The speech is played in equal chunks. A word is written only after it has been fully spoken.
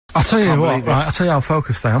I'll tell you what, right, I'll tell you how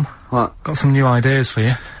focused I am. What? Got some new ideas for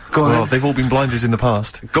you. Go on. Well, they've all been blinders in the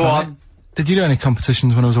past. Go on. Did you do any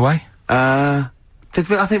competitions when I was away? I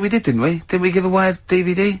think we did, didn't we? Didn't we give away a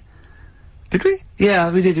DVD? Did we?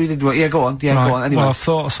 Yeah, we did. Yeah, go on. Yeah, right. Go on. Anyway. Well, I've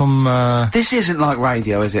thought of some, This isn't like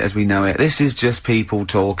radio, is it, as we know it? This is just people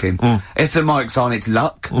talking. If the mic's on, it's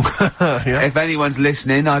luck. Yeah. If anyone's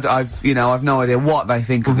listening, I've no idea what they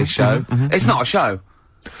think of this show. It's not a show.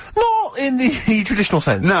 Not in the traditional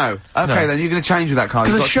sense. No. Okay, then you're going to change with that, Karl.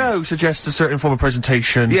 Because a show suggests a certain form of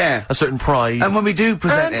presentation. Yeah. A certain pride. And when we do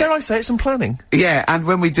present and dare I say it, some planning. Yeah, and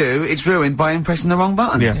when we do, it's ruined by him pressing the wrong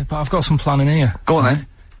button. yeah, but I've got some planning here. Go on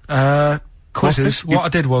then. Quizzes. What I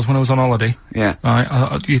did was, when I was on holiday, Yeah.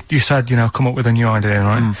 right, you said, you know, come up with a new idea,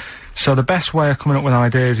 right? So the best way of coming up with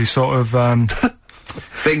ideas is sort of,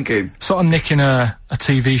 Thinking. sort of nicking a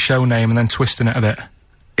TV show name and then twisting it a bit.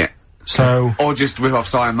 Yeah. So... Or just rip off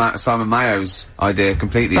Simon Mayo's idea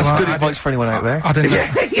completely. That's Well, good I advice for anyone out there. I didn't...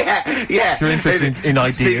 Yeah. If you're interested in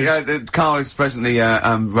ideas. Karl is presently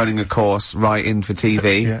running a course writing for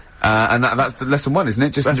TV. Yeah. And that's the lesson one, isn't it?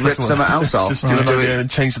 Just rip something else off. Just do an idea and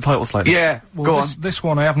change the title slightly. Yeah. Well, Go on. this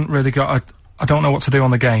one I haven't really got. I don't know what to do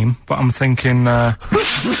on the game, but I'm thinking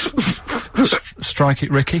strike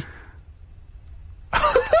it, Ricky.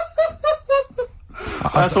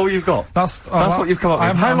 That's all you've got. That's what you've come up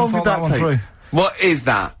with. How long did that take? Through. What is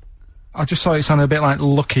that? I just thought it sounded a bit like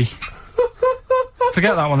Lucky.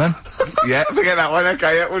 Forget that one then. Yeah, forget that one.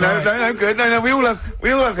 Okay, yeah, well, Right. no, good. No, we all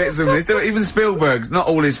have hits on this. Even Spielberg's, not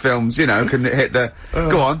all his films, you know, can hit the.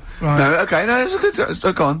 Go on. Right. No, okay, no, it's a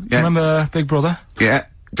good. Go on. Do you Yeah. remember Big Brother? Yeah.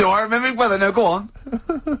 Do I remember Big Brother? No, go on.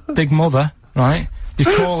 Big Mother, right? You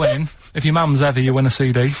call in. If your mum's ever, you win a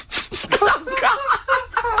CD.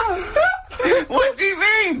 What do you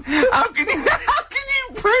mean? How can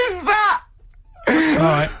you prove that?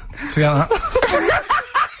 Alright, forget that.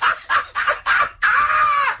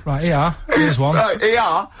 Right, here. Here's one. Right,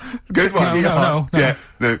 ER. Good one. No. Yeah.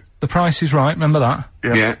 No. The Price is Right, remember that?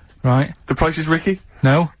 Yeah. Right. The Price is Ricky?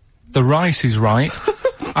 No. The rice is right.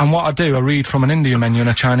 And what I do, I read from an Indian menu and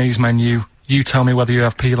a Chinese menu. You tell me whether you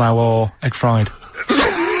have pilau or egg fried.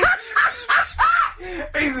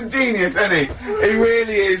 He's a genius, isn't he? He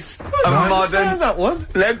really is a modern. Understand that one.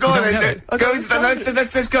 Go on don't then. get Go into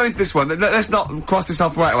let's go into this one. Let's not cross this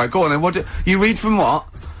off right away. Go on then. What do you read from what?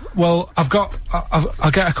 Well, I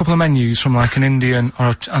get a couple of menus from like an Indian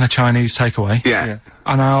and a Chinese takeaway. Yeah.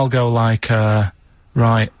 And I'll go like,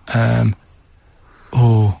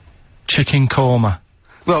 chicken korma.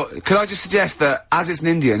 Well, could I just suggest that as it's an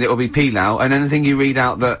Indian, it'll be pilau, and anything you read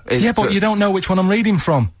out that is. Yeah, but you don't know which one I'm reading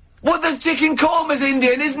from. What, the chicken korma's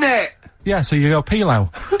Indian, isn't it? Yeah, so you go pilau.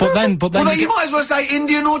 But then Well, then you might as well say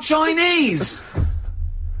Indian or Chinese.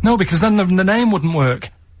 No, because then the name wouldn't work.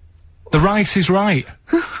 The rice is right.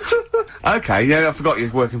 Okay, yeah, I forgot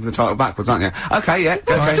you're working for the title backwards, aren't you? Okay, yeah.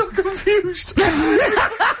 Okay. I'm so confused.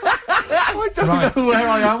 I don't know where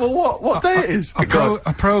I am or what day it is.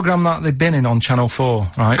 A programme that they've been in on Channel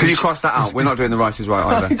 4, right? Can you cross that out? We're not doing the Rice is Right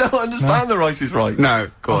I either. don't understand the Rice is Right. No,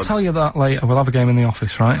 go I'll on. tell you that later. We'll have a game in the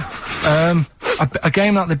office, right? A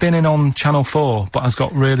game that they've been in on Channel 4, but has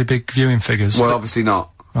got really big viewing figures. Well, obviously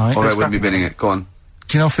not. Right. Or they wouldn't be bidding it. Go on.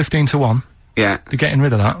 Do you know 15 to 1? Yeah. They're getting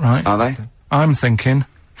rid of that, right? Are they? I'm thinking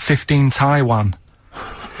 15 Taiwan.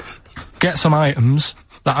 Get some items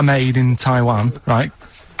that are made in Taiwan, right?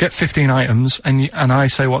 Get 15 items, and I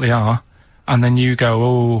say what they are, and then you go,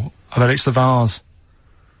 oh, I bet it's the vase.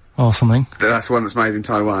 Or something. That's one that's made in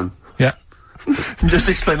Taiwan. Yeah. Just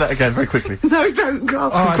explain that again very quickly. No, don't go.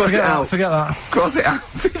 Alright, Cross it forget that, out. forget that. Cross it out.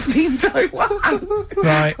 15 Taiwan.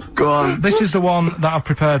 Right. Go on. This is the one that I've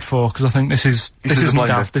prepared for, because I think this is isn't a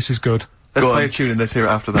blinder. daft, this is good. Let's Go play on. a tune and let's hear it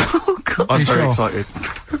after that. Oh, God. I'm You very sure? excited.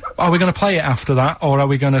 Are we going to play it after that, or are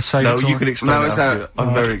we going to say No, it you all- can explain No, it it's after out. it.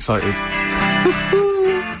 I'm very excited.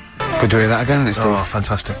 Could do hear that again, isn't it, Steve? Oh,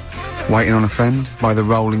 fantastic. Waiting on a Friend by the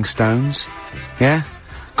Rolling Stones. Yeah?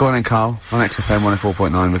 Go on then, Karl. On XFM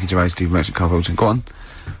 104.9, Ricky Gervais, Steve Merchant, Karl Pilkington. Go on.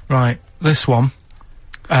 Right, this one.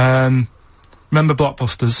 Remember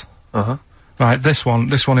Blockbusters? Uh-huh. Right, this one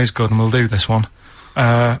is good, and we'll do this one.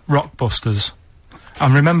 Rockbusters.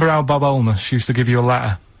 And remember how Bob Holness used to give you a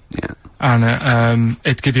letter? Yeah. And,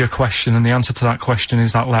 it'd give you a question, and the answer to that question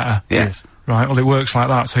is that letter. Yeah. Yes. Right, well, it works like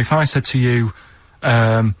that. So if I said to you,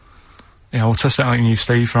 we'll test it out on you,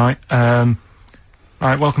 Steve, right?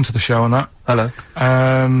 Right, welcome to the show and that. Hello.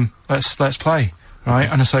 Let's play, right?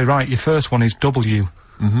 And I say, right, your first one is W.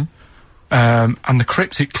 Mm-hmm. And the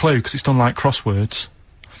cryptic clue, because it's done like crosswords.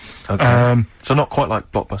 Okay. So not quite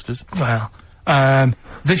like Blockbusters. Well,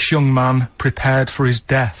 this young man prepared for his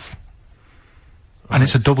death. And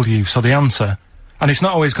it's a W, so the answer, And it's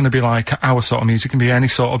not always going to be like our sort of music. It can be any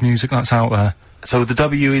sort of music that's out there. So the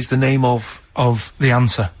W is the name of the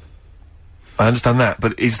answer. I understand that,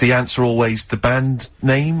 but is the answer always the band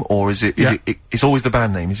name, or is it? It's always the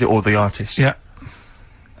band name, is it, or the artist? Yeah.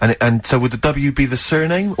 And so would the W be the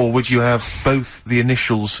surname, or would you have both the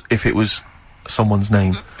initials if it was someone's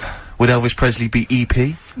name? Would Elvis Presley be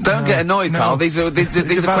EP? Don't get annoyed, no. Carl. These are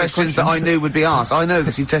questions that I knew would be asked. I know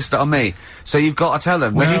this. You tested it on me, so you've got to tell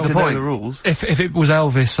them. We What's need the to know point? the rules. If it was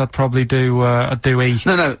Elvis, I'd probably do E.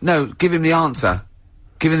 No. Give him the answer.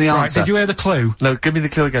 Give him the Right, answer. did you hear the clue? No, give me the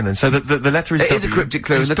clue again then. So the letter is It W. is a cryptic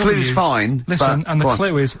clue, and It's the clue's W. fine. Listen, but- and the go on.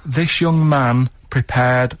 clue is, this young man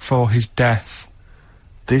prepared for his death.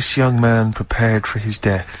 This young man prepared for his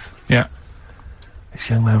death. Yeah. This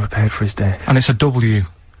young man prepared for his death. And it's a W.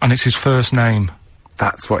 And it's his first name.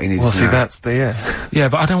 That's what you need Well, to see, know. that's the, yeah. Yeah,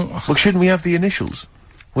 but I don't... Well, shouldn't we have the initials?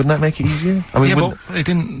 Wouldn't that make it easier? I mean, Yeah, wouldn't- but they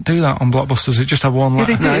didn't do that on Blockbusters. It just had one Yeah,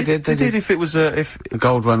 letter. they did. they did. If it was, if... The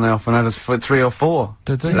gold one they often had us for 3 or 4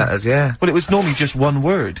 Did they? letters. Yeah. Well, it was normally just one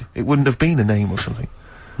word. It wouldn't have been a name or something.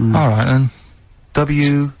 Alright then.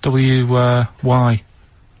 W... Y.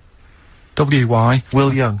 W-Y.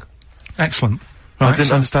 Will Young. Excellent. I Right, didn't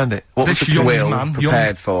so understand it. What was this the young clue? Will man,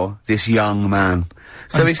 prepared for this young man.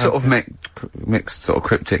 So And he's sort of mixed, sort of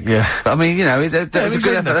cryptic. Yeah. But I mean, you know, that's a we're good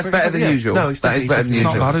good effort. enough. That's better than Yeah. usual. No, it's that is definitely- better than It's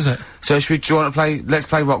usual. not bad, is it? So do you want to play? Let's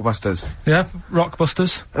play Rockbusters. Yeah,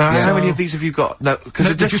 Rockbusters. How many of these have you got? No, because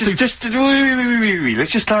No, wait.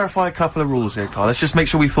 Let's just clarify a couple of rules here, Carl. Let's just make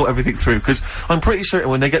sure we thought everything through, because I'm pretty certain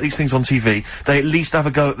when they get these things on TV, they at least have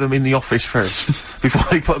a go at them in the office first, before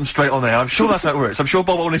they put them straight on there. I'm sure that's how it works. I'm sure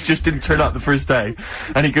Bob Honest just didn't turn up the first day,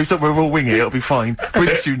 and he goes, "Look, we'll wing it, it'll be fine. Bring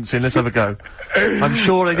the students in, let's have a go." I'm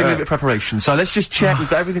sure they did a little bit of preparation. So let's just check, we've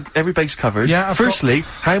got every base covered. Yeah, I've Firstly,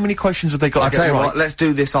 how many questions have they got I'll to tell get you right? what. Let's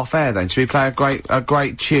do this off air then. Should we play a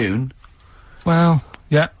great tune? Well,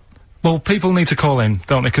 yeah. Well, people need to call in,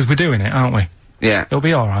 don't they? Because we're doing it, aren't we? Yeah. It'll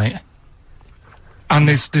be alright. And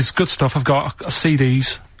there's good stuff. I've got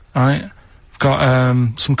CDs, right? I've got,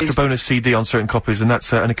 some... It's a bonus CD on certain copies, and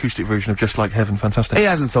that's an acoustic version of Just Like Heaven. Fantastic. He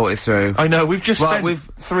hasn't thought it through. I know, we've just Right, spent we've-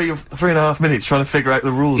 3.5 minutes trying to figure out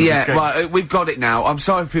the rules of Yeah, this game. right, we've got it now. I'm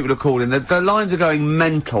sorry for people to call in. The lines are going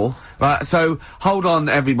mental. Right, so hold on,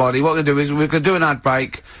 everybody. What we're going to do is we're going to do an ad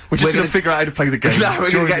break. We're just going to figure out how to play the game. No,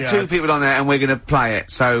 we're going during to get the 2 ads. people on there and we're going to play it.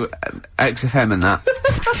 So, XFM and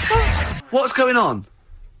that. What's going on?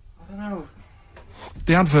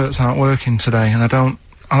 The adverts aren't working today, and I'll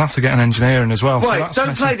have to get an engineer in as well. so Right, that's don't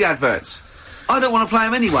messy. play the adverts. I don't want to play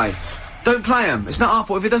them anyway. Don't play them. It's not our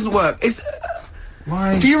fault if it doesn't work. It's...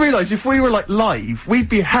 Why? Do you realise if we were, like, live, we'd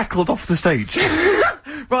be heckled off the stage?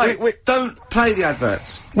 Right, Wait. don't play the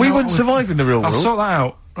adverts. We No, wouldn't survive in the real I'll world. sort that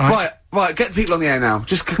out, right? Right, get the people on the air now.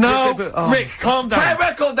 Just... No, oh. Rick, calm Play down. a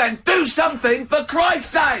record then! Do something, for Christ's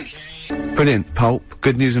sake! Brilliant, Pulp.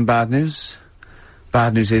 Good news and bad news.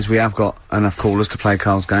 Bad news is we have got enough callers to play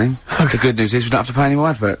Karl's game. The good news is we don't have to play any more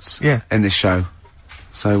adverts Yeah. in this show.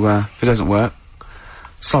 So, if it doesn't work,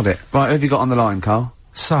 sod it. Right, who have you got on the line, Karl?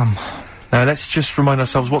 Sam, Now, let's just remind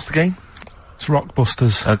ourselves, what's the game? it's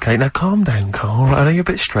Rockbusters. Okay, now calm down, Carl. I know you're a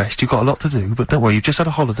bit stressed, you've got a lot to do, but don't worry, you've just had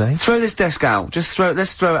a holiday. Throw this desk out. Let's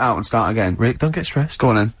throw it out and start again. Rick, don't get stressed. Go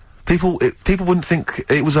on then. People wouldn't think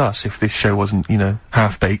it was us if this show wasn't, you know,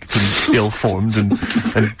 half-baked and ill-formed and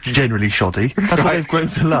generally shoddy. That's what they've grown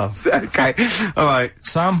to love. Okay, alright.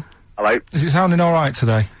 Sam, Hello, is it sounding alright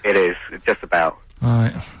today? it is, just about.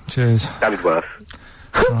 Right, cheers. Sounded worse.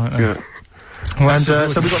 Right, then. Good. Well, And,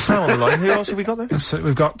 that's- so we've got Sam on the line. Who else have we got there? so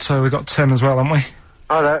we've got Tim as well, haven't we?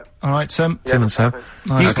 Hello. Alright, Tim. Tim and Sam.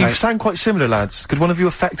 Nice. You sound quite similar, lads. Could one of you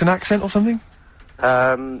affect an accent or something?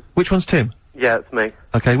 Which one's Tim? Yeah, it's me.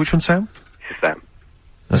 Okay, which one's Sam? This is Sam.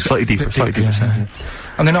 That's slightly deeper, Bit slightly deeper, deeper. yeah, Sam,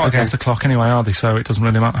 yeah. And they're not against the clock anyway, are they? So it doesn't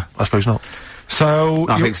really matter. I suppose not. So,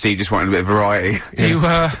 I think Steve just wanted a bit of variety.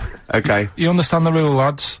 Okay. you understand the rule,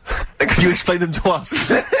 lads? Could you explain them to us?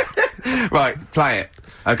 Right, play it.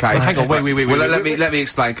 Okay. Hang on, wait. Well, let me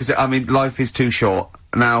explain, because, I mean, life is too short.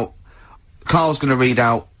 Now, Karl's gonna read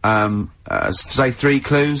out, say 3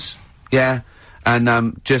 clues, yeah?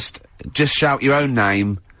 And, just shout your own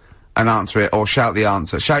name and answer it, or shout the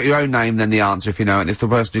answer. Shout your own name, then the answer if you know it, and it's the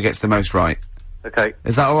person who gets the most right. Okay.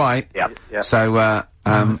 Is that alright? Yeah. Yeah. So,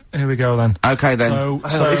 Here we go then. okay then.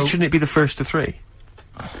 Shouldn't it be the first to 3?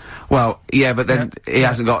 Well, yeah, but then he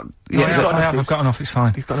hasn't got... Yeah, he's got- I've got enough, it's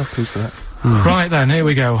fine. You've got enough clues for that. Right then, here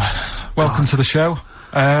we go. Welcome to the show.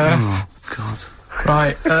 Oh, God.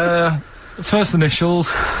 Right, first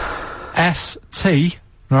initials, S-T,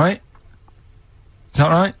 right? Is that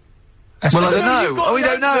right? Well, I don't You've know. got We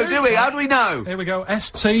don't know, answers. do we? How do we know? Here we go,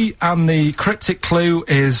 S-T, and the cryptic clue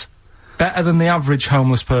is better than the average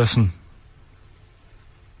homeless person.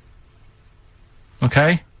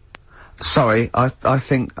 Okay? Sorry, I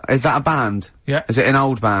think... Is that a band? Yeah. Is it an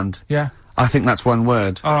old band? Yeah. I think that's one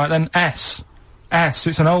word. Alright then, S. S,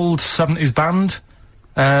 it's an old 70s band.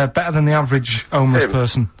 Better than the average homeless Tim.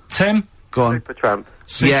 person. Tim? Go on. Supertramp.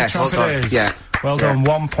 Yes. Supertramp it is. Yeah. Well done,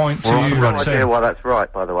 1 point to I've you, no idea Tim. why that's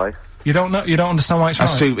right, by the way. You don't understand why it's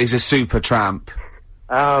right? He's a super tramp.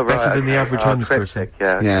 Oh, right. Better than the average homeless cryptic,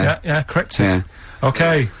 person. Yeah. Yeah, cryptic. Yeah.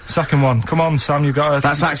 Okay, second one. Come on, Sam, you've got a...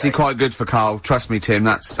 That's actually quite good for Karl. Trust me, Tim.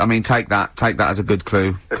 I mean, take that as a good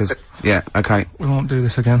clue. Because, yeah, okay. We won't do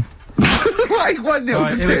this again. Right, 1-0 to Right,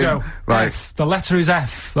 Tim. here we go. Right. F. The letter is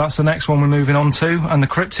F. That's the next one we're moving on to. And the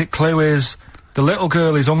cryptic clue is, the little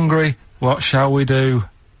girl is hungry. What shall we do?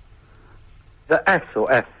 Is that S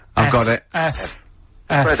or F? I've got it. F.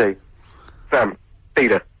 Ready? Sam.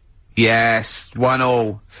 Peter. Yes,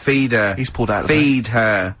 1-1. Feed her. He's pulled out of the Feed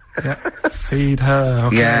her. Yeah. Feed her.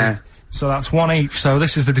 Okay. Yeah. So that's one each. So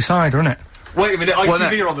this is the decider, isn't it? Wait a minute, Well,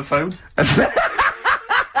 ITV are on the phone.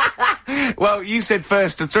 Well, you said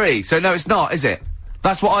first to 3, so no, it's not, is it?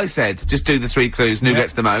 That's what I said. Just do the 3 clues and who Yeah.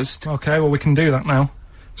 gets the most. Okay, well, we can do that now.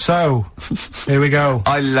 So, here we go.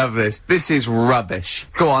 I love this. This is rubbish.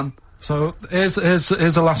 Go on. So, here's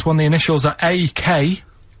the last one. The initials are AK,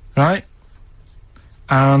 right?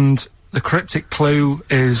 And the cryptic clue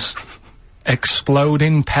is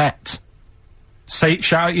exploding pet.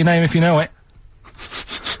 Shout out your name if you know it.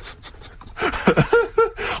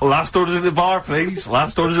 Last orders at the bar, please.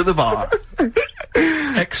 Last orders at the bar.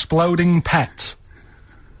 Exploding pet.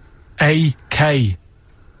 AK.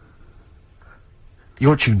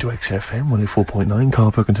 You're tuned to XFM 104.9,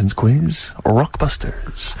 Karl Pilkington's quiz,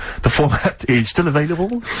 Rockbusters. The format is still available.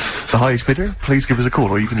 The highest bidder, please give us a call,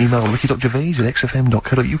 or you can email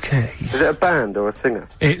ricky.gervais@xfm.co.uk. Is it a band or a singer?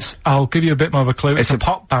 I'll give you a bit more of a clue. It's a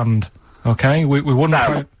pop band. Okay? We wouldn't...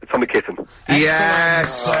 Sam. Tommy Kitten.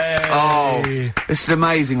 Yes! Hey. Oh, this is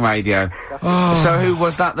amazing radio. So who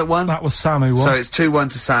was that won? That was Sam who won. So it's 2-1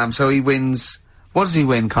 to Sam, so he wins... What does he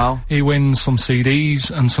win, Karl? He wins some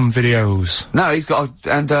CDs and some videos. No, he's got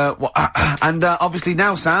obviously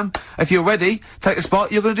now, Sam, if you're ready, take the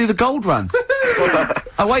spot, you're gonna do the gold run.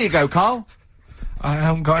 Away you go, Karl. I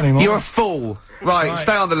haven't got any more. You're a fool. Right,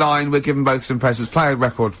 stay on the line, we're giving both some presents. Play a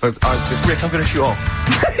record for... Rick, I'm gonna shoot off.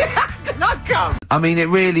 I mean, it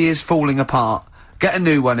really is falling apart. Get a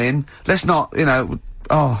new one in. Let's not, you know...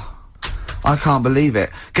 Oh... I can't believe it.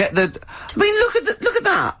 I mean, look at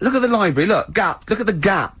that. Look at the library. Look at the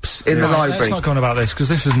gaps in the library. Let's not go on about this, because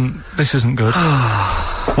this isn't good.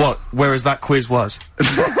 What? Whereas that quiz was.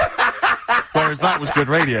 Whereas that was good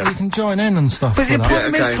radio. You can join in and stuff. But the for that.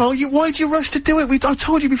 problem is, okay. Karl, why do you rush to do it? I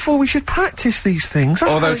told you before we should practice these things. That's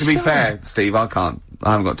how Although, it's to be done. fair, Steve, I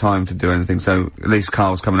haven't got time to do anything, so at least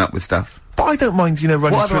Karl's coming up with stuff. But I don't mind, running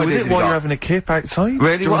What other through with ideas it have you while got? you're having a kip outside.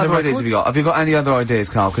 Really? doing What the other ideas have you records. got? Have you got any other ideas,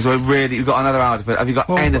 Karl? Because you've got another hour to... Have you got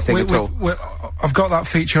anything at all? I've got that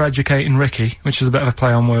feature Educating Ricky, which is a bit of a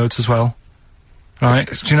play on words as well. Right?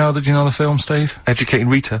 Do you know the film, Steve? Educating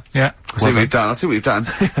Rita. Yeah. I'll see what you've done.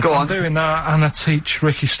 Go I'm on. doing that, and I teach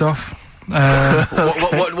Ricky stuff.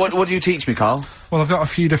 What do you teach me, Karl? Well, I've got a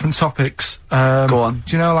few different topics. Go on.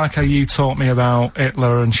 Do you know, like how you taught me about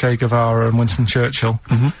Hitler and Che Guevara and Winston Churchill?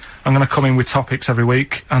 Mm-hmm. I'm going to come in with topics every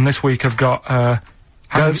week, and this week I've got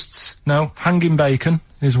Ghosts? No, hanging bacon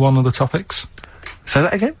is one of the topics. Say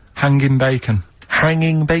that again. Hanging bacon.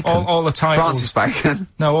 Hanging bacon. All the titles. Francis Bacon.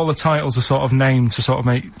 No, all the titles are sort of named to sort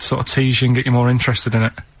of tease you and get you more interested in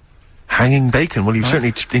it. Hanging bacon. Well, you've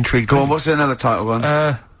certainly intrigued Go me. on, what's another title one?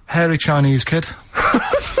 Hairy Chinese kid.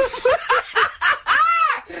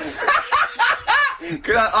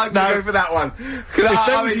 I'm gonna go for that one.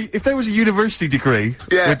 If there was a university degree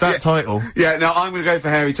with that title. Yeah, no, I'm gonna go for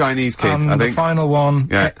Hairy Chinese Kid, And I the think. final one,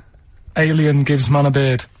 Yeah. Alien gives man a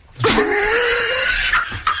beard.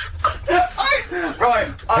 Right.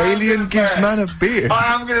 Alien gives man a beard.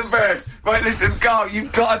 I am gonna burst. Right, listen, Karl,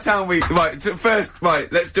 you've got to tell me. Right, first,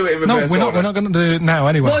 let's do it in No, reverse order. we're not going to do it now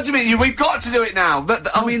anyway. What do you mean? We've got to do it now.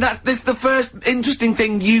 I mean, this is the first interesting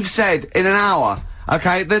thing you've said in an hour.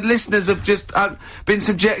 Okay, the listeners have just been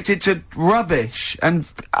subjected to rubbish and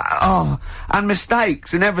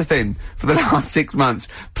mistakes and everything for the last 6 months.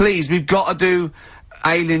 Please, we've got to do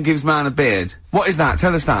Alien gives man a beard. What is that?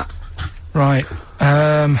 Tell us that. Right.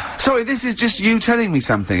 Sorry, this is just you telling me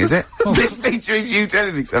something, is it? This feature is you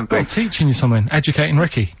telling me something. Well, teaching you something. Educating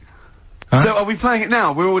Ricky. Huh? So are we playing it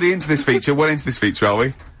now? We're already into this feature. Well into this feature, are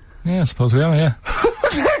we? Yeah, I suppose we are, yeah.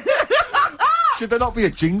 Should there not be a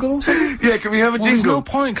jingle or something? Yeah, can we have a There's jingle? no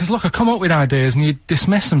point, because look, I come up with ideas and you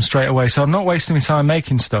dismiss them straight away, so I'm not wasting my time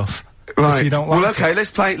making stuff. Right. If you don't like well, okay,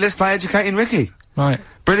 let's play Educating Ricky. it. Right.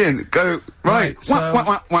 Brilliant. Go. Right. Right, so-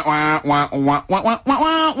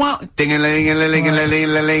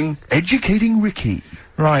 Ding-a-ling-a-ling-a-ling-a-ling. Educating Ricky.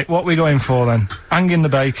 Right, what we going for then? Hanging the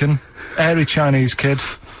bacon, airy Chinese kid,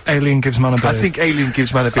 alien gives man a beard. I think Alien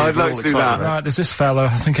gives man a beard. I'd like to do that. Right, there's this fella,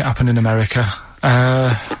 I think it happened in America,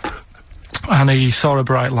 and he saw a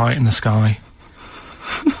bright light in the sky.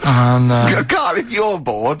 And, God, if you're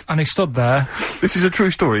bored. and he stood there. This is a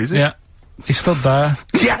true story, is it? Yeah. He stood there,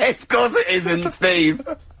 Yes, of course it isn't, Steve.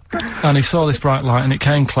 and he saw this bright light, and it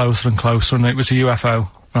came closer and closer, and it was a UFO,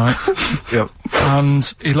 right? Yep.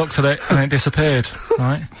 And he looked at it, and it disappeared,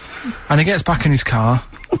 right? And he gets back in his car,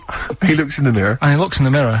 He looks in the mirror. and he looks in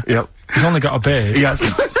the mirror. Yep. He's only got a beard. He has.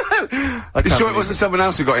 You sure it wasn't someone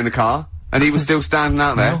else who got in the car? And he was still standing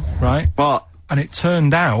out there? No, right? What? And it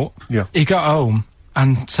turned out, Yeah. he got home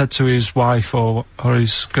and said to his wife or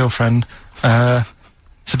his girlfriend,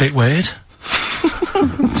 it's a bit weird.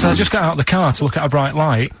 So I just got out of the car to look at a bright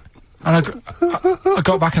light, and I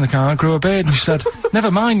got back in the car and grew a beard, and she said, never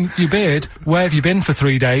mind your beard, where have you been for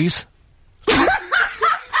 3 days?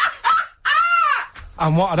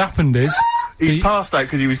 And what had happened is, He passed out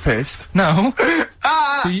because he was pissed. no,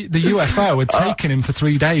 the UFO had taken him for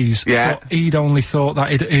 3 days, Yeah. but he'd only thought that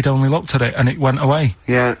he'd only looked at it and it went away.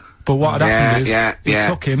 Yeah. But what had happened is, he yeah.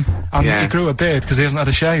 took him, and Yeah. he grew a beard because he hasn't had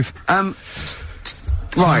a shave.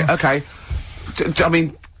 Right, okay. I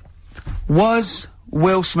mean, was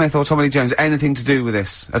Will Smith or Tommy Lee Jones anything to do with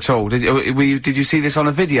this at all? Did you see this on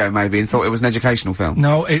a video maybe and thought it was an educational film?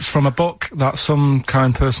 No, it's from a book that some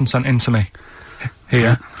kind person sent in to me.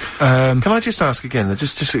 Here. Can I just ask again,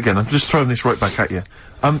 just again, I'm just throwing this right back at you.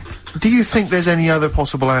 Do you think there's any other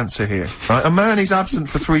possible answer here? Right? A man is absent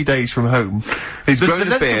for 3 days from home. He's the grown a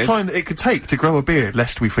length beard. of time that it could take to grow a beard,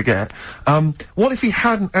 lest we forget. What if he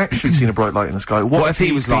hadn't actually seen a bright light in the sky? What if he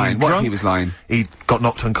he'd was been lying? What if drunk? he was lying? He'd got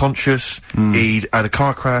knocked unconscious, he'd had a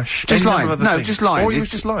car crash. Just any number lying. of other No, things. just lying. Or he was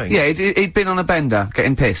just lying. Yeah, he'd been on a bender,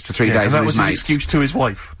 getting pissed for 3 Yeah, days and that with was his his mates. excuse to his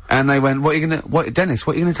wife. And they went, Dennis,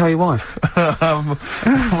 what are you gonna tell your wife?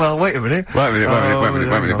 Well, wait a minute. Wait a minute.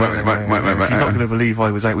 He's not going to believe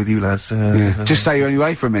I was out with you, lads. Just say you're only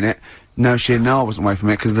away for a minute. No, I wasn't away from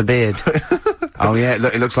it because of the beard. Oh yeah,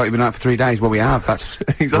 look, it looks like you've been out for 3 days. Well, we have. That's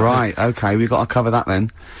Exactly. right. Okay, we've got to cover that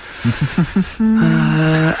then.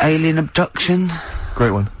 Alien abduction.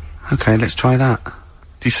 Great one. Okay, let's try that. Do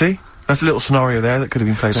you see? That's a little scenario there that could have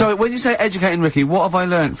been played out. So, when you say educating Ricky, what have I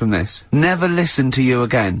learnt from this? Never listen to you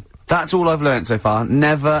again. That's all I've learnt so far.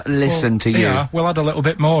 Never listen to you. Yeah, we'll add a little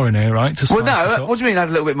bit more in here, right? To Well, spice this no, up. what do you mean add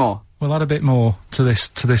a little bit more? We'll add a bit more to this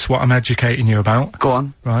what I'm educating you about, Go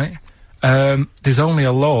on. right? There's only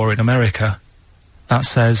a law in America that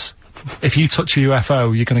says if you touch a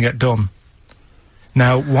UFO, you're gonna get done.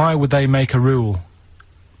 Now, why would they make a rule?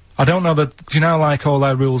 I don't know that. Do you know, like, all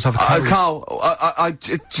their rules have a code? Carl, I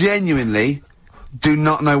genuinely do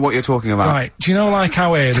not know what you're talking about. Right. Do you know, like,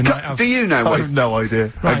 how here they might have... Do you know I what? have no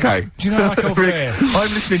idea. Right, Okay. Do you know, like, over Rick, here... I'm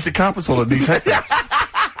listening to Capital on these headphones.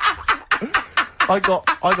 I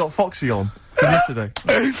got Foxy on from yesterday.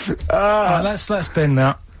 Right, let's bin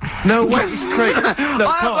that. No, wait, it's great. No,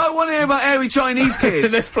 I want to hear about Airy Chinese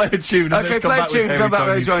Kid. let's play a tune. and Okay, let's come play a back tune, with come back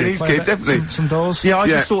Airy with Chinese Play Kid, a bit- definitely. Some doors. Yeah, I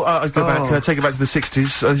Yeah. just thought I'd go back, take it back to the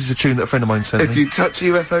 60s. This is a tune that a friend of mine sent If me. you touch a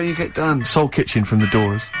UFO, you get done. Soul Kitchen from the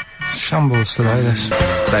Doors. Shambles today, this.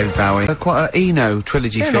 David Bowie. Quite an Eno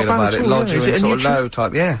trilogy Yeah, feel not bad about at it. all, yeah. Lodger Is it and a sort new of tune? low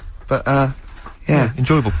type, yeah. But, yeah.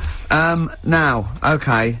 Enjoyable. Now,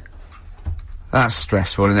 okay. That's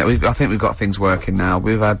stressful, isn't it? I think we've got things working now.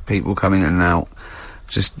 We've had people come in and out,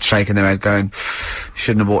 just shaking their head going,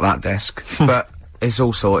 shouldn't have bought that desk. But it's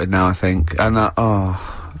all sorted now, I think. And,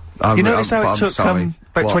 You notice how I'm it took sorry.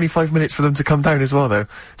 about What? 25 minutes for them to come down as well, though? Do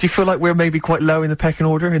you feel like we're maybe quite low in the pecking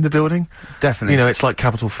order in the building? Definitely. You know, it's like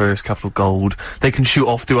Capital First, Capital Gold. They can shoot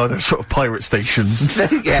off to other sort of pirate stations.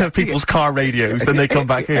 Yeah. People's car radios, then they come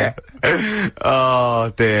back here.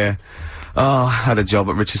 Oh, dear. Oh, I had a job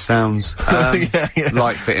at Richard Sounds. Yeah.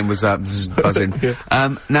 Light fitting was, buzzing.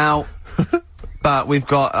 Now, but we've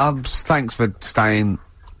got, thanks for staying,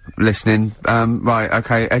 listening. Right,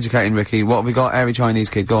 okay, educating Ricky. What have we got? Airy Chinese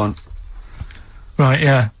Kid, go on. Right,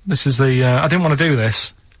 yeah. This is the... I didn't want to do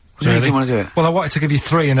this. What do you mean you didn't want to do it? Well, I wanted to give you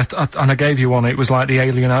three, and I gave you one. It was like the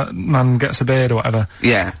alien man gets a beard or whatever.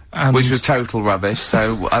 Yeah, And- which was total rubbish,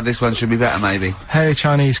 so this one should be better, maybe. Hairy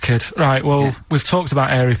Chinese kid. Right, well, we've talked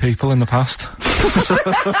about airy people in the past.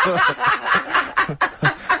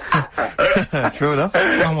 True enough.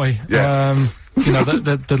 Haven't we? Yeah. You know,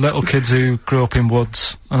 the little kids who grew up in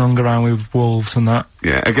woods and hung around with wolves and that.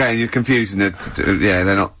 Yeah, again, you're confusing it. Yeah,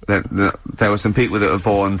 they're not, there were some people that were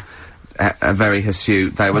born very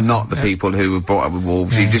hirsute. They were not the people who were brought up with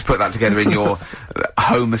wolves. You just put that together in your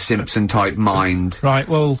Homer Simpson type mind. Right,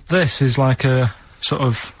 well, this is like a sort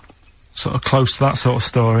of close to that sort of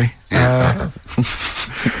story. Yeah.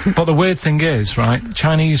 But the weird thing is, right,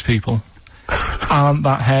 Chinese people aren't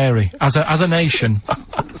that hairy. As a nation.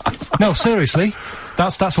 No, seriously.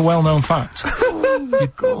 That's a well-known fact.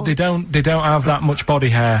 They don't have that much body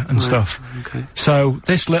hair and stuff. Okay. So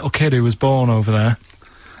this little kid who was born over there,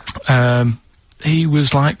 he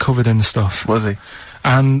was like covered in stuff. Was he?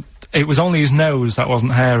 And it was only his nose that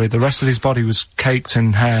wasn't hairy. The rest of his body was caked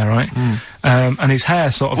in hair, right? And his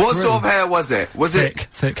hair sort of What grew. sort of hair was it? Was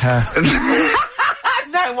thick hair.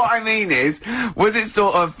 No, what I mean is, was it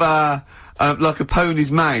sort of like a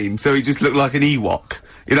pony's mane? So he just looked like an Ewok.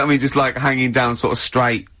 You know what I mean? Just like hanging down, sort of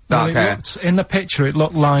straight, dark hair. In the picture, it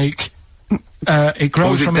looked like it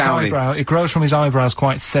grows from his eyebrow. It grows from his eyebrows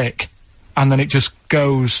quite thick, and then it just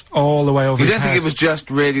goes all the way over. You his don't think head. it was just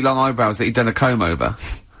really long eyebrows that he'd done a comb over?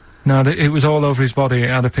 No, it was all over his body. It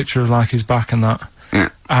had a picture of like his back and that. Yeah.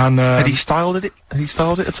 And Had he styled it? Had he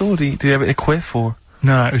styled it at all? Did he have it in a quiff or?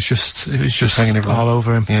 no, it was just hanging everywhere. all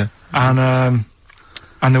over him. Yeah.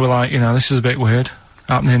 And they were like, you know, this is a bit weird.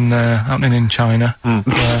 Happening in China,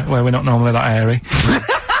 where we're not normally that hairy.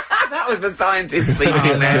 That was the scientist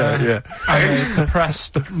speaking there. Yeah. And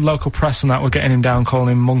the local press and that were getting him down,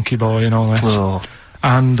 calling him monkey boy and all this. Oh,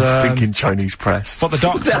 And thinking Chinese press. but the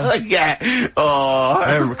doctor, Yeah. Oh.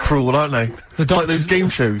 They're cruel, aren't they? It's like those game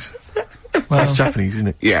shows. That's Japanese, isn't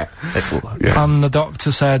it? Yeah. That's cool. Yeah. and the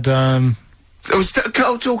doctor said, I was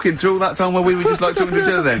Carl talking through all that time while we were just like talking to each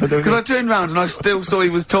other then. Because I turned round and I still saw he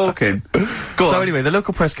was talking. Go on. So anyway, the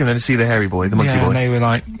local press came in to see the hairy boy, the monkey yeah, boy. and they were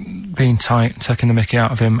like being tight, taking the mickey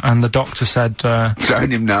out of him, and the doctor said,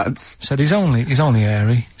 Throwing him nuts. he's only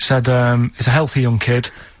hairy. Said, he's a healthy young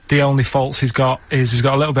kid. The only faults he's got is he's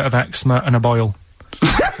got a little bit of eczema and a boil.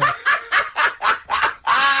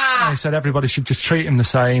 And he said everybody should just treat him the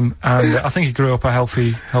same, and I think he grew up a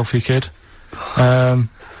healthy kid.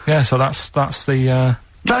 Yeah, so that's the,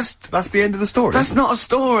 That's the end of the story. That's not a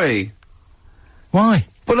story. why?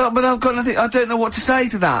 Well, but I've got nothing. I don't know what to say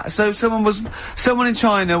to that. So someone in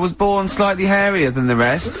China was born slightly hairier than the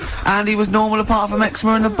rest, and he was normal apart from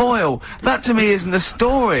eczema and a boil. That to me isn't a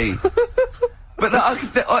story. But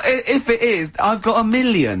if it is, I've got a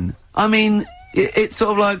million. I mean, it's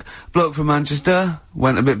sort of like bloke from Manchester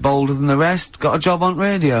went a bit bolder than the rest, got a job on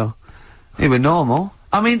radio. He was normal.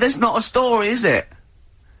 I mean, that's not a story, is it?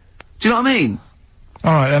 Do you know what I mean?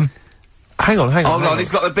 All right then. Hang on. Hold on, he's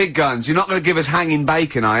got the big guns. You're not going to give us hanging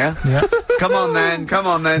bacon, are you? Yeah. Come on then. Right. Come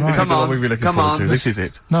on. This is the one we've been looking Come forward on. to. This is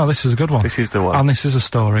it. No, this is a good one. This is the one. And this is a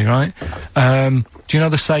story, right? Do you know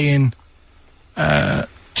the saying,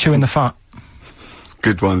 chewing the fat?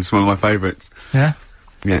 Good one. It's one of my favourites. Yeah?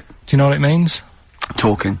 Yeah. Do you know what it means?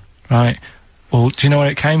 Talking. Right. Well, do you know where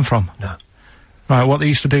it came from? No. Right, what they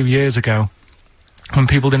used to do years ago, when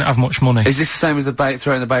people didn't have much money. Is this the same as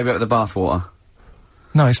throwing the baby out of the bathwater?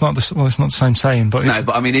 No, it's not the, well, it's not the same saying, but it's... No,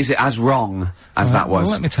 but I mean, is it as wrong as that was?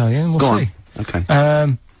 Well, let me tell you, we'll Go see. on.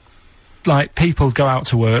 Okay. Like, people go out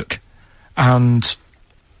to work, and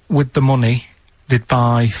with the money, they'd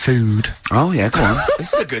buy food. Oh yeah, go on.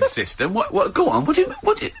 This is a good system. What? Go on. What do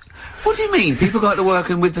you mean? People go out to work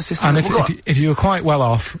and with the system. And if you were quite well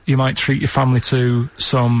off, you might treat your family to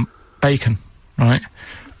some bacon, right?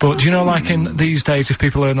 But do you know, like in these days, if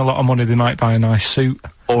people earn a lot of money, they might buy a nice suit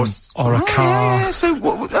or a car. Yeah. So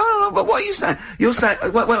what are you saying? You're saying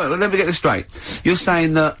wait. Let me get this straight. You're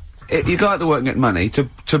saying that you go out to work and get money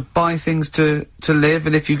to buy things to live,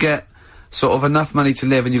 and if you get sort of enough money to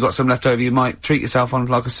live and you've got some left over, you might treat yourself on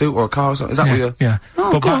like a suit or a car or something. Is that what you're... Yeah.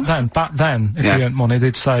 Oh, but back then, if you earned money,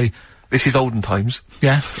 they'd say, This is olden times.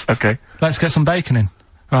 yeah, Okay. let's get some bacon in,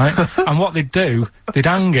 right? And what they'd do, they'd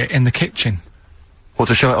hang it in the kitchen What,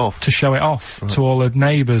 to show it off? to show it off to all the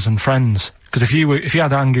neighbours and friends. Because if you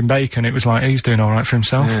had hanging bacon, it was like, he's doing all right for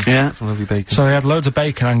himself. Yeah. Some lovely bacon. So they had loads of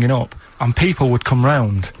bacon hanging up, and people would come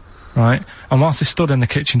round, right? And whilst they stood in the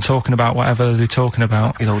kitchen talking about whatever they're talking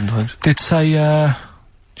about, In olden times. they'd say, do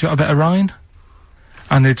you got a bit of rind?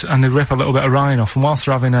 And they'd rip a little bit of rind off, and whilst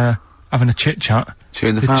they're having a chit-chat,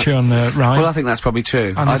 Chewing the they'd fat. chew on the rind. Well, I think that's probably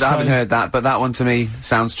true. And I it's haven't like- heard that, but that one to me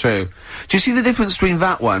sounds true. Do you see the difference between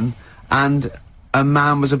that one and a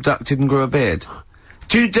man was abducted and grew a beard?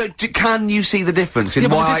 Can you see the difference in Yeah,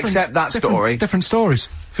 but why I different- accept that story? Different stories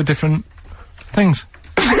for different things.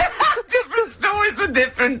 Different stories for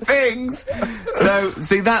different things. So,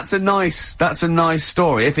 see, that's a nice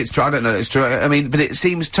story. If it's true, I don't know if it's true. I mean, but it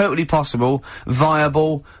seems totally possible,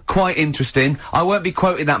 viable, quite interesting. I won't be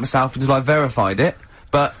quoting that myself until I verified it.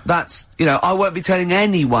 But that's, you know, I won't be telling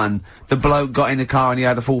anyone the bloke got in the car and he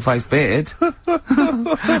had a full-face beard.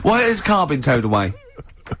 Why has his car been towed away?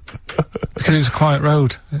 Because it was a quiet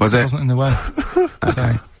road. Was it? It wasn't in the way.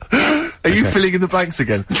 So. Are you filling in the blanks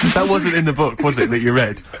again? That wasn't in the book, was it, that you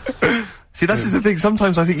read? See, that's the thing.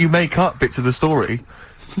 Sometimes I think you make up bits of the story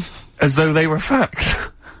as though they were fact.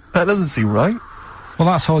 That doesn't seem right. Well,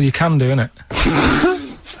 that's all you can do, innit?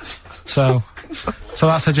 So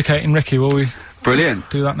that's educating Ricky. Will we Brilliant.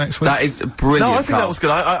 do that next week? That is brilliant. No, I think Karl. that was good.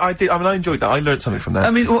 I did. I mean, I enjoyed that. I learned something from that.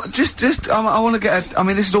 I mean, I want to get I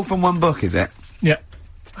mean, this is all from one book, is it? Yeah.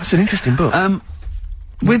 That's an interesting book.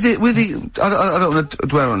 With the, I don't want to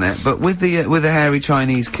dwell on it, but with the hairy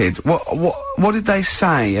Chinese kid, what did they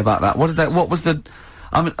say about that? What was the,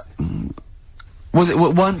 I mean, was it,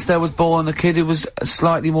 once there was born a kid who was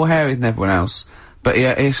slightly more hairy than everyone else, but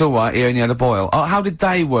yeah, it's alright, he only had a boil. Oh, how did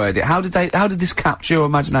they word it? How did this capture your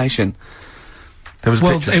imagination? There was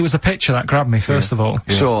Well, it was a picture that grabbed me, first of all.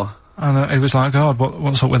 Yeah. Sure. And it was like, God,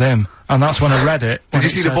 what's up with him? And that's when I read it. Did you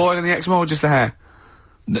see the boil and the eczema or just the hair?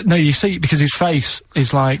 No, you see, because his face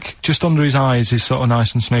is like, just under his eyes is sort of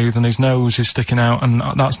nice and smooth, and his nose is sticking out, and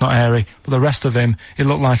that's not hairy. But the rest of him, it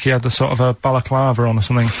looked like he had the sort of a balaclava on or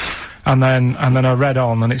something. And then I read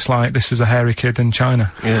on, and it's like, this is a hairy kid in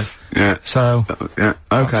China. Yeah. Yeah. So. Yeah.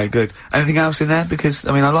 Okay, good. Anything else in there? Because,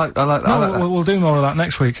 I mean, I like that. We'll do more of that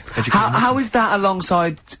next week. How is that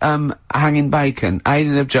alongside, hanging bacon,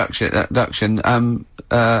 alien abduction,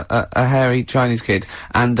 a hairy Chinese kid,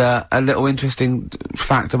 and a little interesting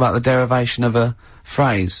fact about the derivation of a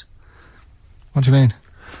phrase? What do you mean?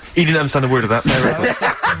 He didn't understand a word of that.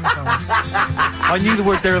 I knew the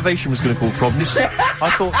word derivation was going to cause problems. I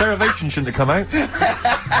thought derivation shouldn't have come out.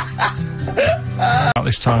 About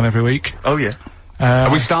this time every week. Oh, yeah.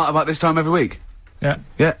 We start about this time every week? Yeah.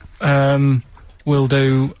 Yeah. We'll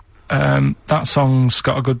do, that song's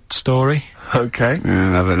got a good story. Okay.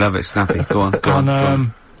 Yeah, love it, snappy. Go on, go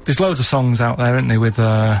on. There's loads of songs out there, isn't there,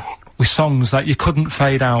 with songs that you couldn't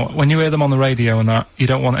fade out. When you hear them on the radio and that, you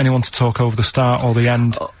don't want anyone to talk over the start or the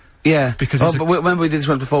end. Yeah. Because but remember we did this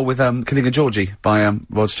one before with, Killing a Georgie by,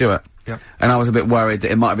 Rod Stewart? Yeah. And I was a bit worried that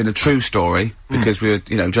it might have been a true story, because we were,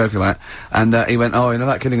 you know, joking about it. And, he went, oh, you know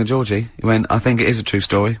that Killing a Georgie? He went, I think it is a true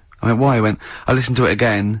story. I went, why? He went, I listened to it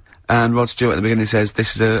again, and Rod Stewart at the beginning says,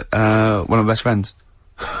 this is one of my best friends.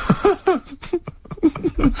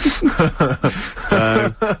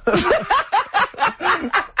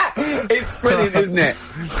 It's brilliant, isn't it?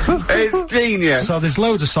 It's genius. So there's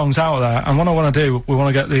loads of songs out there, and what I want to do, we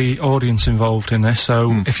want to get the audience involved in this,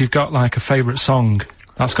 so if you've got, like, a favourite song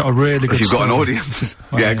that's got a really good If you've got an story, audience.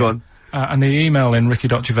 well, yeah, go on. and they email in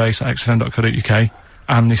ricky.gervais@xfm.co.uk,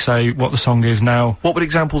 and they say what the song is now. What would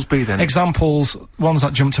examples be, then? Examples, ones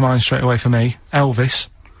that jump to mind straight away for me, Elvis,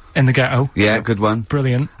 In the Ghetto. Yeah, good one.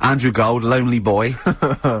 Brilliant. Andrew Gold, Lonely Boy.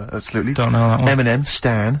 Absolutely. Don't know that one. Eminem,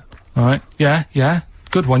 Stan. Right. Yeah.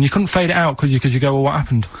 Good one. You couldn't fade it out, could you? Because you go, well, what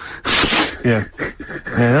happened? Yeah.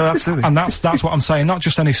 Yeah, no, absolutely. And that's what I'm saying. Not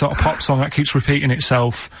just any sort of pop song that keeps repeating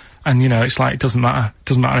itself. And, you know, it's like, it doesn't matter. It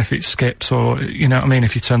doesn't matter if it skips or, you know what I mean,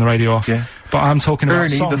 if you turn the radio off. Yeah. But I'm talking about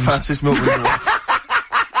Ernie, songs. the fastest milk resort.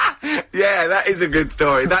 Yeah, that is a good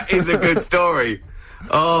story. That is a good story.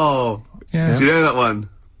 Oh. Yeah. Do you know that one?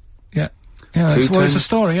 Yeah. Yeah, it's a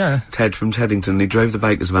story, yeah. Ted from Teddington, he drove the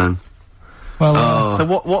baker's van. Well, So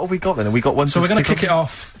what have we got then? Have we got one? so we're going to kick it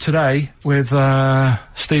off today with,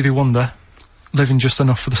 Stevie Wonder, Living Just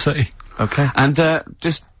Enough for the City. Okay. And,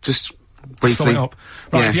 just Sum briefly. it up.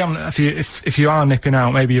 Right, Yeah. if you haven't, if you are nipping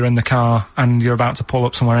out, maybe you're in the car and you're about to pull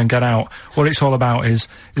up somewhere and get out, what it's all about is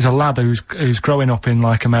a lad who's growing up in,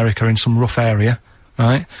 like, America in some rough area,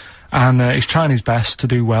 right? And, he's trying his best to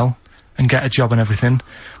do well and get a job and everything,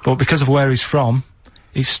 but because of where he's from,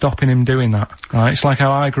 it's stopping him doing that, right? It's like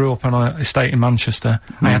how I grew up on an estate in Manchester.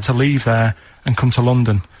 I had to leave there and come to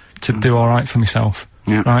London to do alright for myself,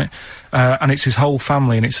 right? And it's his whole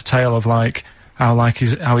family, and it's a tale of, like, how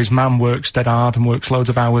his mum works dead hard and works loads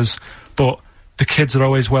of hours, but the kids are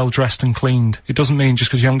always well dressed and cleaned. It doesn't mean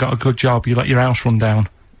just because you haven't got a good job, you let your house run down.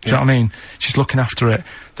 Do you know what I mean? She's looking after it.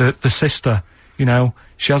 The sister, you know,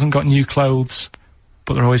 she hasn't got new clothes,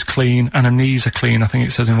 but they're always clean, and her knees are clean, I think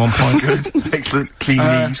it says in one point. Good. Excellent. Clean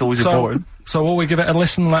knees, always important. So will we give it a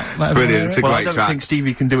listen, let everyone Brilliant, hear it's it? a Well, I great don't track. think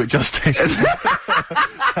Stevie can do it justice.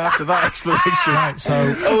 After that explanation. Right, so,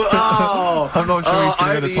 I'm not sure he's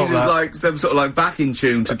I going hope to he top uses, that. like, some sort of, like, backing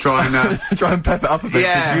tune to try and, Try and pep it up a bit, because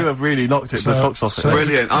Yeah. you have really knocked the socks off it.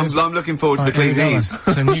 brilliant. I'm looking forward to the here we clean go knees. then.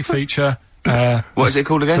 It's a new feature. What is it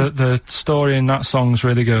called again? The story in that song's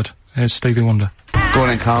really good. Here's Stevie Wonder. Go on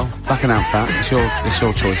then, Karl. Back announce that. It's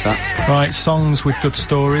your choice, that. Right, songs with good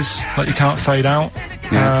stories that you can't fade out.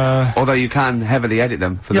 Yeah. Although you can heavily edit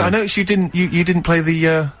them for I noticed you didn't play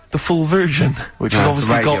the full version, which has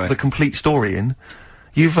obviously got the complete story in.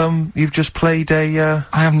 You've just played a.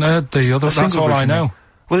 I haven't heard the other. That's all I know.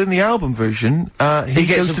 Well, in the album version, he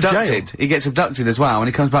gets goes abducted. to jail. He gets abducted as well, and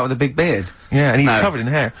he comes back with a big beard. Yeah, and he's covered in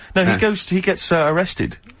hair. No, he gets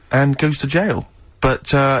arrested and goes to jail.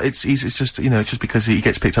 But it's just it's just because he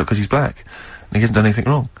gets picked up because he's black, and he hasn't done anything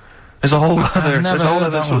wrong. There's a whole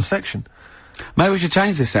other sort of section. Maybe we should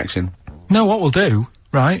change this section. No, what we'll do,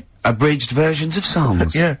 right? Abridged versions of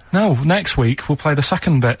songs. Yeah. No, next week we'll play the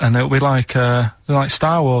second bit, and it'll be like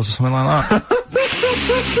Star Wars or something like that.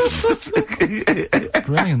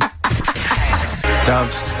 Brilliant.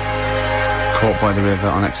 Doves, Caught by the River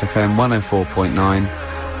on XFM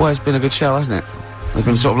 104.9. Well, it's been a good show, hasn't it? There's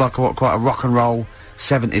been sort of like quite a rock and roll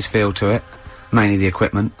 70s feel to it, mainly the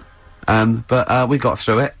equipment. But we got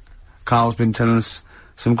through it. Karl's been telling us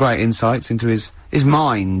some great insights into his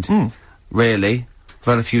mind, really. We've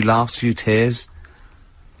had a few laughs, a few tears.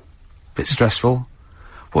 Bit stressful.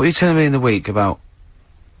 What were you telling me in the week about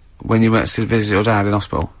when you went to visit your dad in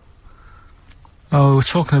hospital? Oh, we're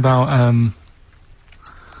talking about,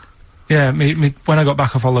 when I got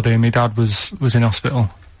back off holiday, my dad was in hospital.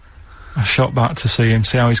 I shot back to see him,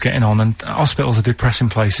 see how he's getting on, and hospitals are depressing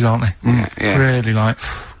places, aren't they? Yeah. Really, like,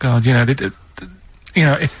 God, even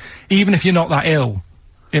if you're not that ill,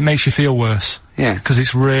 it makes you feel worse. Yeah. Because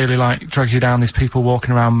it's really, like, drags you down, there's people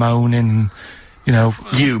walking around moaning, and,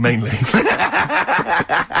 You, mainly.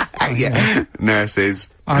 Yeah. Nurses.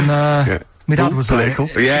 And, my dad was political.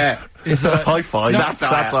 like... Yeah. It's high five.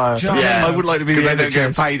 Satire. Do you know what I mean? I would like to be the Because they don't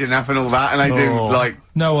get paid enough and all that, and they do, like...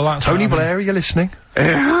 No, well, that's... Tony what I mean. Blair, are you listening?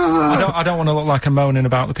 I don't want to look like I'm moaning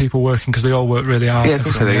about the people working, because they all work really hard. Yeah, of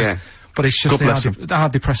course they do, yeah. But it's just they are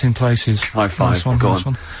depressing places. High five. Nice one, Go nice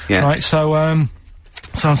on. one. Yeah. Right, so I'm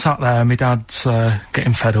sat there, my dad's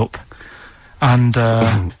getting fed up, and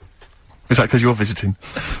Is that because you're visiting?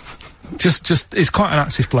 just he's quite an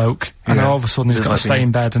active bloke, and Yeah. all of a sudden he's got to stay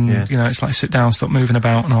in bed, and Yeah. it's like sit down, stop moving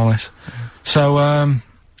about, and all this. So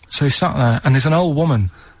he's sat there, and there's an old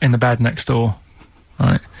woman in the bed next door,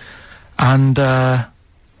 right, and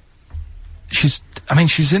she's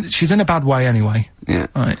in a bad way anyway. Yeah.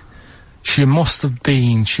 Right. She must have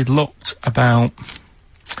been,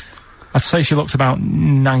 I'd say she looked about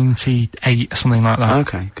 98 or something like that.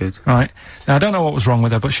 Okay, good. Right. Now, I don't know what was wrong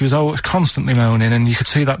with her, but she was always constantly moaning, and you could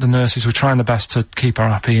see that the nurses were trying their best to keep her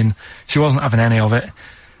happy, and she wasn't having any of it.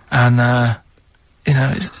 And,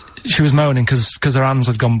 she was moaning because her hands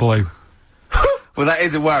had gone blue. Well, that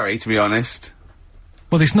is a worry, to be honest.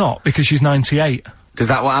 Well, it's not, because she's 98. Is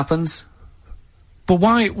that what happens? But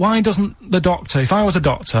why doesn't the doctor, if I was a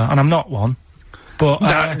doctor, and I'm not one, but...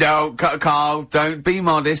 No, Karl, don't be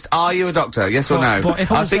modest. Are you a doctor? Yes or no? but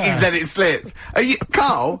if I was think he's there- let it slip.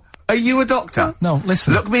 Karl, are you a doctor? No,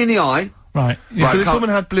 listen. Look me in the eye. Right. Yeah, Right. So this Carl-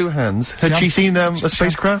 woman had blue hands. Had she seen a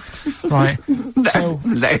spacecraft? right. So...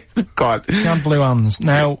 Go on. She had blue hands.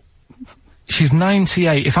 Now, she's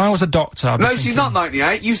 98. If I was a doctor, I'd be No, thinking, she's not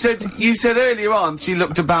 98. You said earlier on she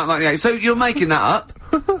looked about 98. So you're making that up.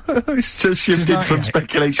 It's just shifted from 98.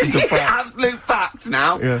 speculation to fact. Absolute fact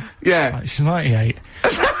now. Yeah. Yeah. Right, she's 98.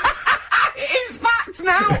 It is fact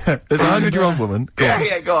now. There's a 100-year-old woman. Go on.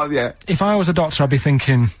 Yeah, go on, yeah. If I was a doctor, I'd be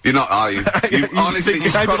thinking, You're not, are you? You honestly,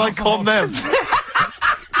 How did I con them?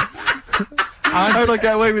 How did I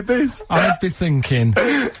get away with this? I'd be thinking,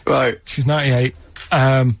 right. she's 98,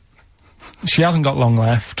 she hasn't got long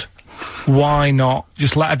left, why not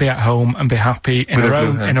just let her be at home and be happy in With her her blue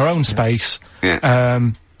own, hands. in her own space, Yeah.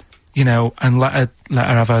 and let her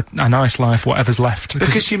have a nice life, whatever's left.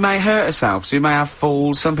 Because she may hurt herself, so you may have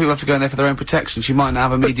falls. Some people have to go in there for their own protection. She might not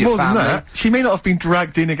have immediate More than family. that, she may not have been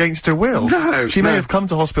dragged in against her will. No, She may no. have come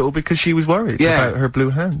to hospital because she was worried Yeah. about her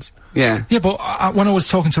blue hands. Yeah. Yeah, but when I was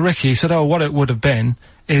talking to Ricky, he said, oh, what it would have been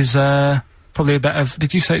is, probably a bit of,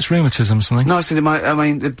 did you say it's rheumatism or something? No, I said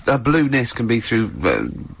a blueness can be through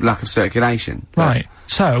lack of circulation. Right.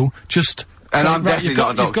 So, just... And so, I'm definitely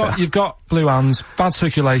not a doctor. You've got blue hands, bad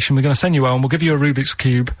circulation, we're going to send you home, we'll give you a Rubik's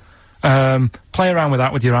Cube, play around with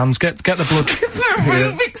that with your hands, get the blood...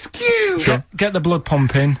 Rubik's Cube! Get the blood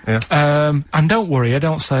pumping, Yeah. and don't worry,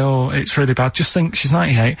 don't say, oh, it's really bad, just think she's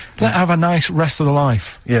 98, let her have a nice rest of the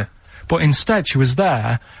life. Yeah. But instead, she was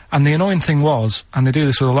there, and the annoying thing was, and they do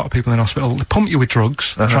this with a lot of people in hospital, they pump you with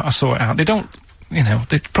drugs, try to sort it out. They don't,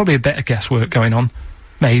 there's probably a bit of guesswork going on.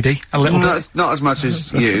 Maybe. A little bit. Not as much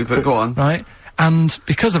as you, but go on. Right? And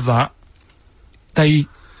because of that, they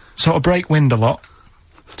sort of break wind a lot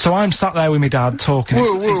So I'm sat there with my dad talking.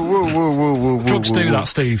 Drugs do that,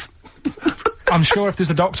 Steve. I'm sure if there's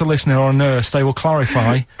a doctor listening or a nurse, they will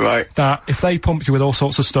clarify that if they pump you with all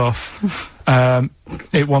sorts of stuff,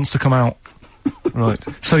 it wants to come out. Right.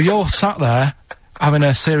 So you're sat there having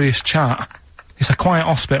a serious chat. It's a quiet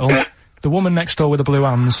hospital. The woman next door with the blue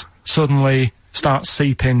hands suddenly starts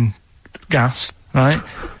seeping gas, right?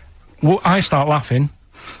 I start laughing.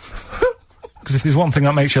 Because if there's one thing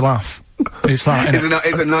that makes you laugh, it's that. It's a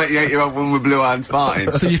 98-year-old woman with blue hands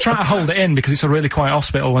farting. So you try to hold it in because it's a really quiet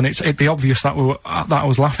hospital, and it'd be obvious that that I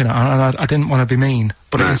was laughing at, and I didn't want to be mean,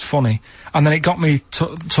 but it is funny. And then it got me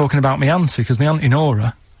talking about my auntie, because my auntie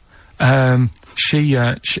Nora, she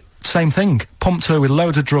same thing, pumped her with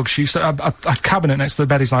loads of drugs. She used to a cabinet next to the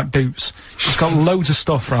bed is like boots. She's got loads of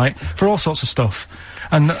stuff, right, for all sorts of stuff.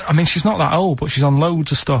 And I mean, she's not that old, but she's on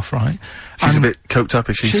loads of stuff, right? She's a bit coked up,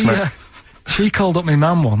 is she? She called up my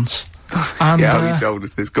mum once. And, yeah, you told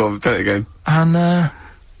us this. Go on, tell it again. And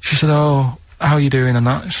she said, "Oh, how are you doing?" And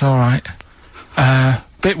that. It's all right.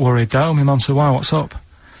 Bit worried though. My mum said, "Why? What's up?"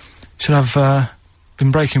 She said, "I've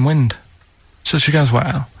been breaking wind." So she goes,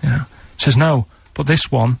 "Well, you know." She says, "No, but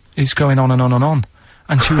this one is going on and on and on."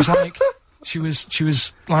 And she was like, she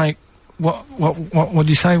was like, what do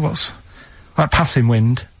you say? What's like passing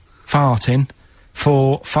wind, farting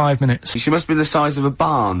for 5 minutes. She must be the size of a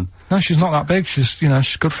barn. No, she's not that big. She's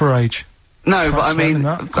she's good for her age. No, Quite but I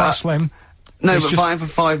mean, quite slim. No, It's but just- farting for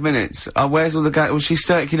 5 minutes. Where's all the gas? Was she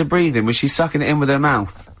circular breathing? Was she sucking it in with her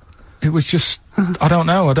mouth? It was just, I don't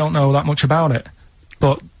know that much about it.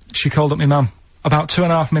 But she called up my mum. About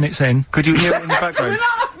 2.5 minutes in. Could you hear it in the background?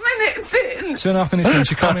 2.5 minutes in! 2.5 minutes in,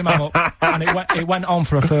 she called my mum up, and it went on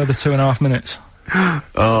for a further 2.5 minutes.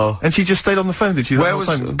 Oh. And she just stayed on the phone, did she? Where The was-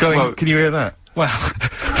 whole time? Going, well- can you hear that? Well,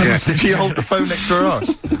 Did she hold the phone next to her arse?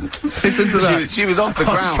 Listen to that. She was off the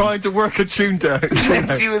I'm ground. trying to work a tune down.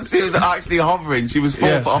 she was actually hovering. She was 4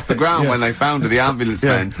 Yeah. foot off the ground Yeah. when they found her, the ambulance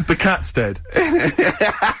Yeah. men. The cat's dead.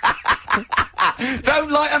 Don't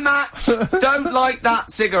light a match! Don't light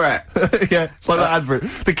that cigarette! Yeah, it's like that advert.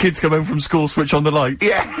 The kids come home from school, switch on the light.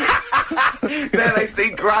 Yeah. There they see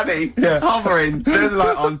Granny Yeah. hovering, turn the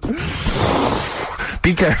light on.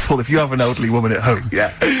 Be careful if you have an elderly woman at home.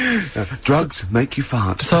 Yeah. Drugs make you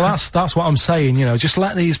fart. so that's what I'm saying, you know, just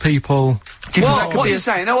let these people... What are you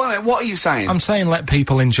saying? No, wait a minute, what are you saying? I'm saying let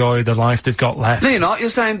people enjoy the life they've got left. No, you're not. You're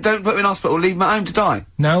saying don't put them in hospital, leave them at home to die.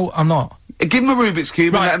 No, I'm not. Give them a Rubik's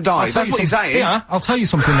Cube and let them die. I'll tell That's what you're saying. Yeah, I'll tell you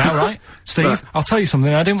something now, right? Steve, Right. I'll tell you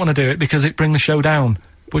something. I didn't want to do it because it'd bring the show down,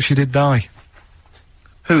 but she did die.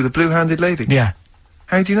 Who, the blue-handed lady? Yeah.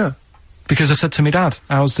 How do you know? Because I said to my dad,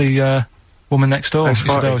 how's the, woman next door? He said,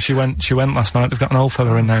 Ex-farty. oh, she went last night. They've got an old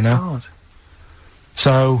fella in there now. God.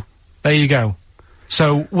 So, there you go.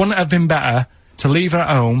 So, wouldn't it have been better to leave her at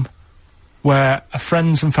home, where her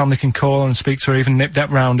friends and family can call her and speak to her, even nip that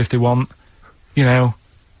round if they want, you know,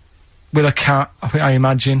 with a cat, I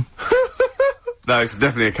imagine. No, it's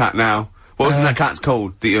definitely a cat now. What was that cat's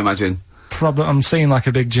called, that you imagine? Probably, I'm seeing like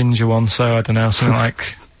a big ginger one, so I don't know, something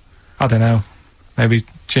like, I don't know, maybe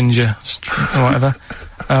ginger, or whatever.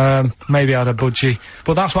 Maybe I had a budgie.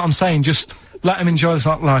 But that's what I'm saying, just let them enjoy this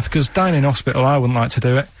life, because dying in hospital, I wouldn't like to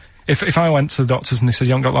do it. If I went to the doctors and they said,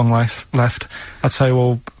 you haven't got long life left, I'd say,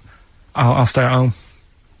 well, I'll stay at home.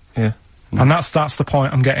 Yeah. And that's the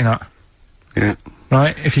point I'm getting at. Yeah.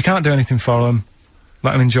 Right? If you can't do anything for them,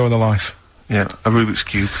 let them enjoy the life. Yeah, a Rubik's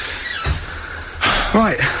Cube.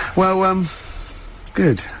 Right. Well,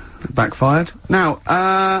 good. Backfired. Now,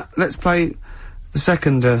 let's play the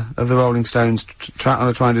second of the Rolling Stones track.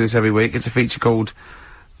 I'll try and do this every week. It's a feature called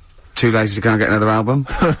Too Lazy to Go and Get Another Album.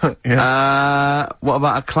 What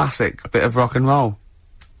about a classic bit of rock and roll?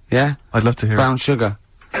 Yeah? I'd love to hear Brown Sugar.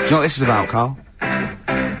 Do you know what this is about, Carl?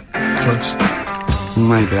 Drugs.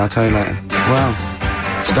 Maybe, I'll tell you later.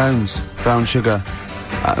 Well, Stones, Brown Sugar.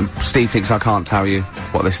 Steve thinks I can't tell you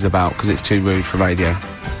what this is about because it's too rude for radio.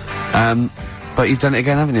 But you've done it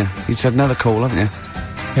again, haven't you? You've said another call, haven't you?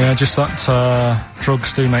 Yeah, just that,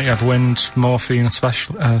 drugs do make you have wind, morphine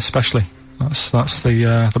especially. That's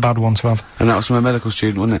the bad one to have. And that was from a medical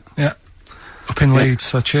student, wasn't it? Yeah. Up in Leeds,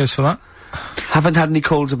 so cheers for that. Haven't had any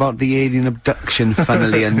calls about the alien abduction,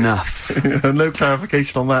 funnily enough. it. No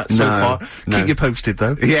clarification on that so No, far. no. Keep you posted,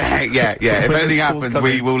 though. Yeah. If When anything those calls happens, come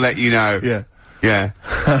we in. will let you know. Yeah. Yeah.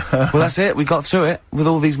 Well, that's it. We got through it with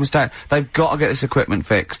all these mistakes. They've got to get this equipment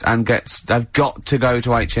fixed and they've got to go to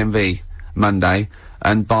HMV Monday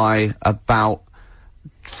and buy about,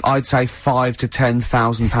 I'd say £5,000 to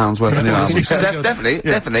 £10,000 worth of new albums. It's gonna be good.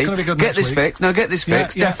 Definitely. It's gonna be good Get next this week. fixed. No, get this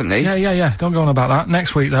fixed. Definitely. Yeah. Don't go on about that.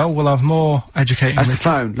 Next week, though, we'll have more educating That's the Ricky.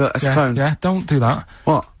 phone. Look, that's the phone. Yeah, don't do that.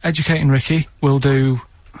 What? Educating Ricky will do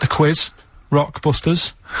the quiz,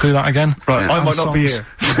 Rockbusters. Do that again. Right, Yeah. I might And not be songs.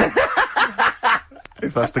 here.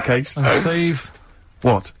 If that's the case. And Steve,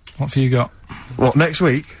 What? what have you got? What, next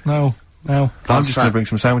week? No. I'm just gonna bring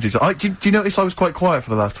some sandwiches. Do you notice I was quite quiet for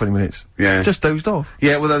the last 20 minutes? Yeah. Just dozed off.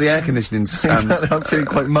 Yeah, well, the air conditioning's, I'm feeling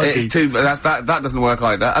quite muggy. it's too, that doesn't work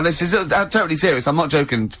either. And this is, totally serious, I'm not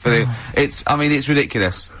joking for the, it's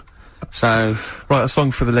ridiculous. So. Right, a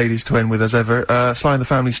song for the ladies to end with as ever. Sly and the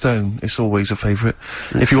Family Stone. It's always a favourite.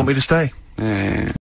 If you want me to stay. Yeah.